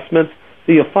reinvestments.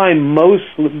 So you'll find most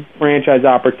franchise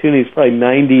opportunities, probably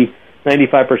 95%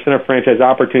 of franchise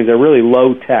opportunities are really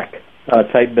low-tech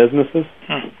type businesses.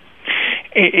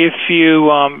 If you,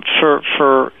 I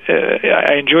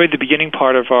enjoyed the beginning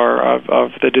part of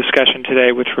the discussion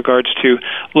today with regards to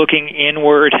looking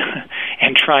inward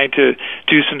and trying to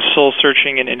do some soul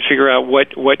searching and figure out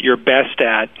what you're best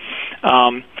at.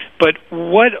 But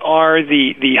what are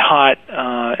the hot,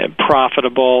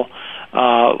 profitable,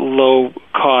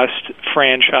 low-cost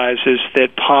franchises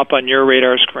that pop on your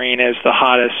radar screen as the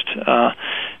hottest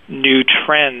new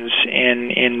trends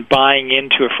in buying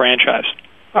into a franchise?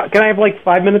 Can I have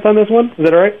 5 minutes on this one? Is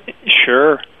that all right?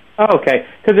 Sure. Oh, okay.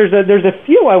 Because there's a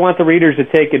few I want the readers to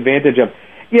take advantage of.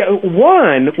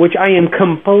 One, which I am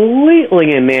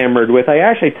completely enamored with, I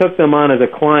actually took them on as a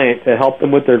client to help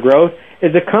them with their growth,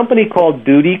 is a company called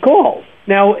Duty Calls.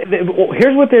 Now,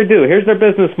 here's what they do. Here's their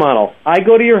business model. I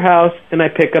go to your house and I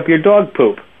pick up your dog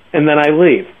poop, and then I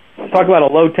leave. Talk about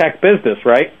a low-tech business,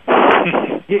 right?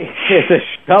 It's a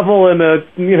shovel and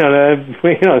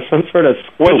some sort of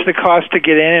scoop. What's the cost to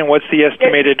get in, and what's the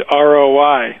estimated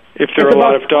ROI if there are a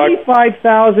lot of dogs?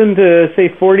 $25,000 to say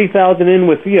 $40,000 in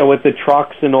with the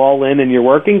trucks and all in and your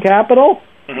working capital.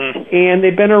 Mm-hmm. And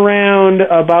they've been around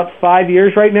about 5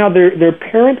 years right now. Their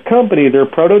parent company, their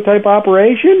prototype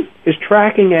operation, is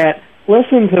tracking at,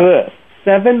 listen to this,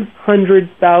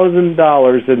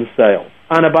 $700,000 in sales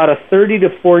on about a 30 to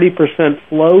 40%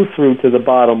 flow through to the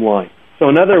bottom line. So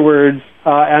in other words,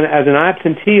 as an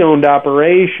absentee-owned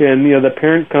operation, the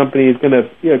parent company is going to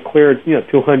clear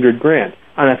 $200,000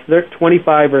 on a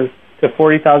 $25,000 to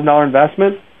 $40,000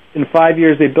 investment. In 5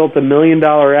 years, they built $1 million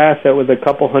asset with a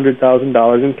couple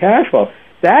 $100,000 in cash flow.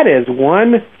 That is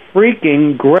one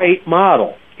freaking great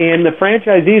model, and the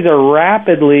franchisees are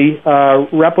rapidly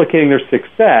replicating their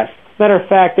success. Matter of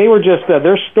fact, they were just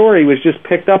their story was just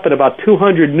picked up in about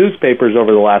 200 newspapers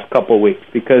over the last couple of weeks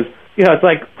because. It's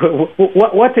like,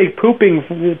 what's a poop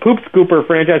scooper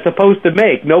franchise supposed to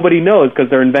make? Nobody knows because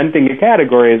they're inventing a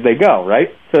category as they go, right?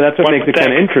 So that's what makes it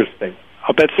kind of interesting.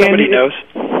 I'll bet somebody knows.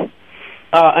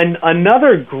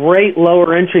 Another great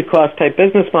lower entry cost type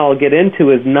business model to get into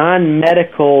is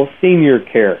non-medical senior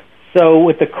care. So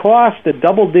with the cost of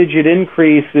double-digit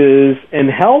increases in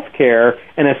health care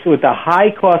and with the high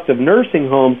cost of nursing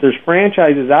homes, there's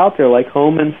franchises out there like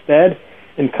Home Instead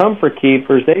and Comfort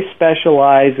Keepers. They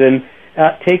specialize in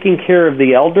taking care of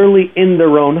the elderly in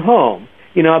their own home.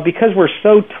 Because we're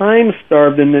so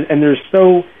time-starved and there's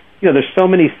so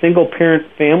many single-parent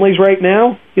families right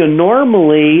now,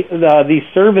 normally these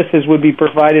services would be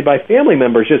provided by family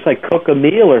members, just like cook a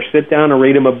meal or sit down and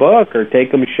read them a book or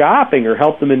take them shopping or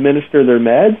help them administer their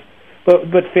meds.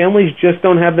 But families just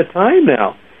don't have the time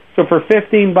now. So for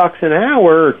 $15 an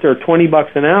hour or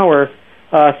 $20 an hour,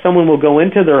 someone will go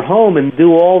into their home and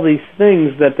do all these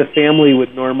things that the family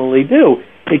would normally do.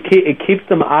 It keeps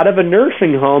them out of a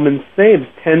nursing home and saves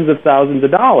tens of thousands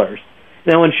of dollars.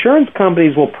 Now, insurance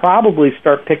companies will probably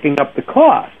start picking up the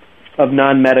cost of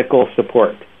non-medical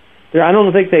support. I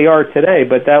don't think they are today,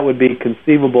 but that would be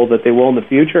conceivable that they will in the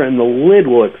future, and the lid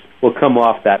will will come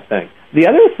off that thing. The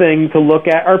other thing to look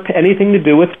at are anything to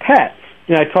do with pets.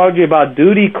 I told you about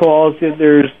duty calls.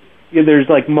 There's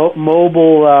like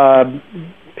mobile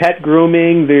pet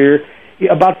grooming.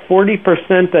 About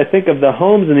 40%, I think, of the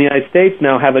homes in the United States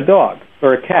now have a dog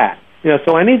or a cat.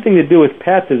 So anything to do with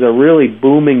pets is a really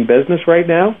booming business right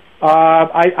now.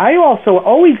 I also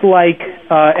always like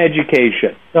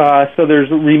education. So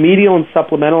there's remedial and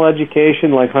supplemental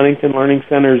education like Huntington Learning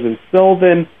Centers in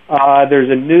Sylvan. There's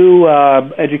a new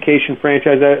education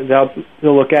franchise out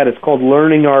to look at. It's called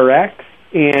Learning RX.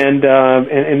 And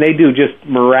they do just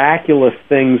miraculous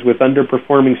things with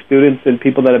underperforming students and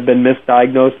people that have been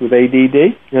misdiagnosed with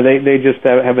ADD. They just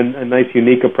have a nice,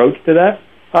 unique approach to that.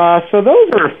 So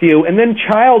those are a few. And then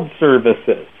child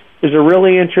services. There's a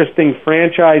really interesting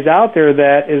franchise out there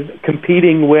that is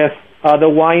competing with the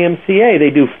YMCA.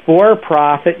 They do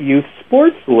for-profit youth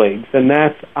sports leagues, and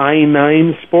that's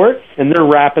I-9 Sports, and they're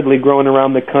rapidly growing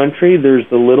around the country. There's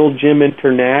the Little Gym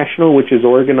International, which is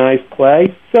organized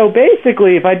play. So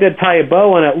basically, if I did tie a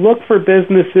bow on it, look for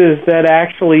businesses that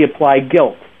actually apply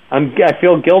guilt. I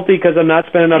feel guilty because I'm not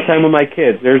spending enough time with my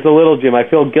kids. There's the Little Gym. I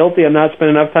feel guilty I'm not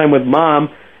spending enough time with Mom,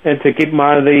 and to keep them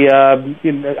out of the,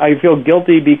 I feel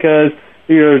guilty because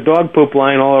there's dog poop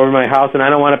lying all over my house and I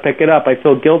don't want to pick it up. I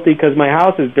feel guilty because my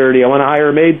house is dirty. I want to hire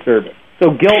a maid service. So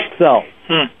guilt sells.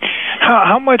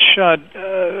 How much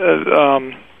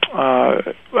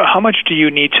do you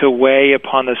need to weigh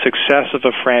upon the success of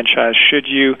a franchise? Should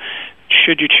you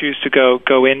choose to go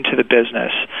into the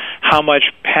business? How much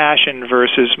passion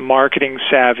versus marketing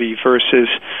savvy versus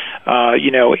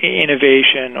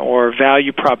innovation or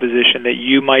value proposition that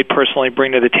you might personally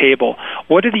bring to the table?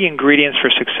 What are the ingredients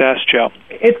for success, Joe?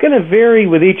 It's going to vary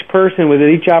with each person, with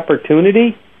each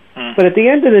opportunity. But at the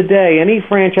end of the day, any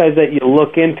franchise that you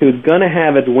look into is going to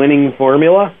have its winning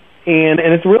formula. And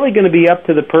it's really going to be up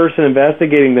to the person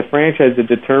investigating the franchise to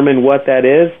determine what that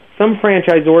is. Some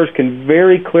franchisors can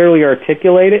very clearly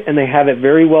articulate it, and they have it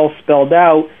very well spelled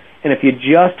out. And if you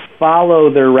just follow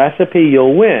their recipe,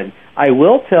 you'll win. I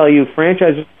will tell you,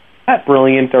 franchises that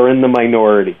brilliant are in the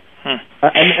minority. Has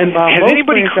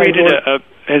anybody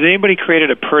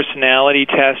created a personality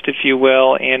test, if you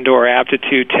will, and/or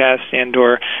aptitude test,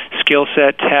 and/or skill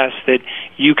set test that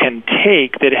you can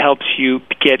take that helps you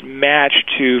get matched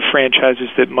to franchises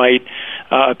that might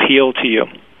appeal to you?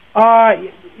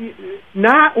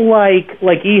 Not like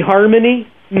eHarmony,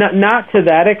 not to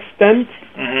that extent.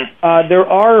 There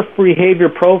are behavior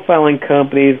profiling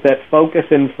companies that focus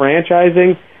in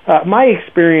franchising. My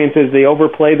experience is they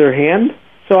overplay their hand.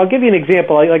 So I'll give you an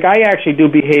example. Like I actually do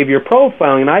behavior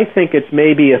profiling, and I think it's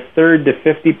maybe a third to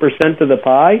 50% of the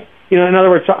pie. In other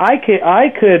words, so I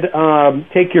could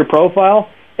take your profile,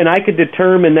 and I could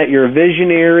determine that you're a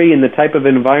visionary and the type of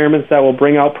environments that will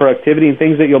bring out productivity and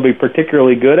things that you'll be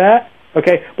particularly good at.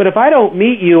 Okay, but if I don't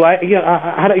meet you,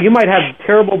 you might have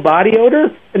terrible body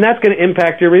odor, and that's going to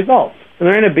impact your results. And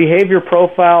there ain't a behavior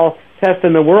profile test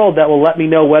in the world that will let me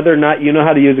know whether or not you know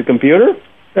how to use a computer.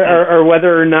 Or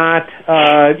whether or not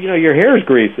your hair is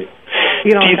greasy,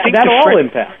 that all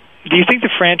impacts. Do you think the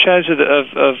franchise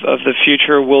of the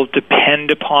future will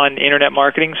depend upon internet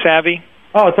marketing savvy?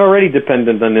 Oh, it's already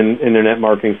dependent on internet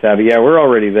marketing savvy. Yeah, we're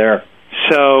already there.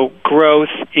 So growth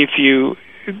of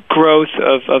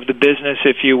the business,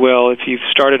 if you will, if you've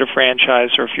started a franchise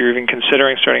or if you're even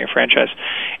considering starting a franchise,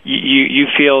 you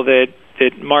feel that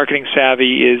marketing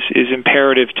savvy is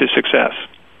imperative to success.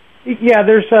 Yeah,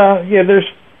 there's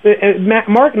now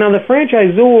the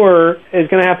franchisor is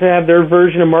going to have their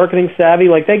version of marketing savvy.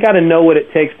 Like they got to know what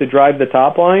it takes to drive the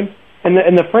top line,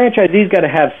 and the franchisee's got to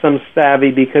have some savvy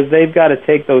because they've got to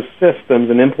take those systems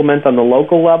and implement on the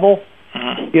local level.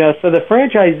 So the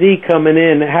franchisee coming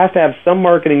in has to have some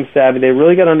marketing savvy. They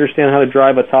really got to understand how to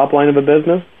drive a top line of a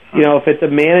business. If it's a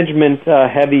management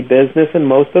heavy business, and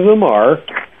most of them are,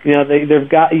 you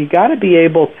got to be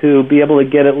able to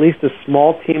get at least a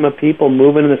small team of people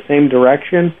moving in the same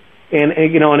direction, and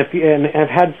have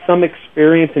had some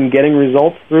experience in getting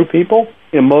results through people,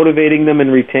 motivating them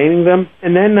and retaining them,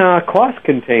 and then cost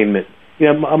containment.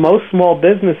 Most small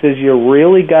businesses, you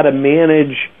really got to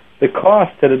manage the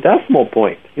cost to the decimal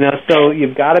point. So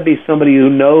you've got to be somebody who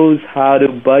knows how to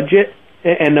budget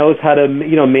and knows how to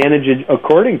manage it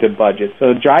according to budget.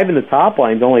 So driving the top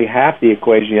line is only half the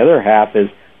equation. The other half is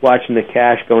watching the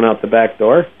cash going out the back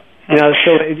door. So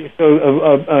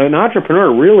an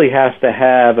entrepreneur really has to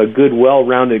have a good,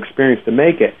 well-rounded experience to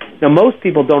make it. Now, most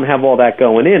people don't have all that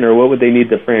going in, or what would they need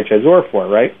the franchisor for,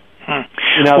 right?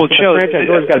 Well, the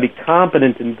franchisor's got to be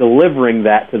competent in delivering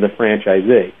that to the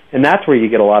franchisee, and that's where you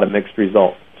get a lot of mixed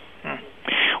results.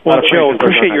 Well, Joe,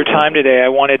 appreciate your time today. I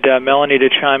wanted Melanie to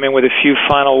chime in with a few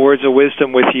final words of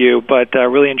wisdom with you, but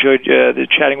really enjoyed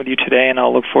chatting with you today, and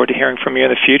I'll look forward to hearing from you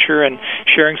in the future and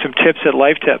sharing some tips at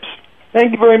Life Tips.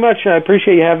 Thank you very much. I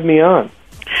appreciate you having me on.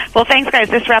 Well, thanks, guys.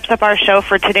 This wraps up our show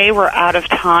for today. We're out of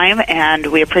time, and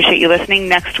we appreciate you listening.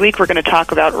 Next week, we're going to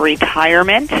talk about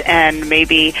retirement, and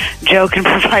maybe Joe can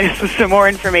provide us with some more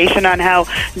information on how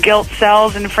guilt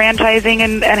sells and franchising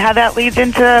and how that leads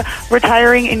into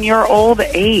retiring in your old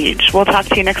age. We'll talk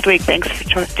to you next week. Thanks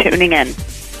for tuning in.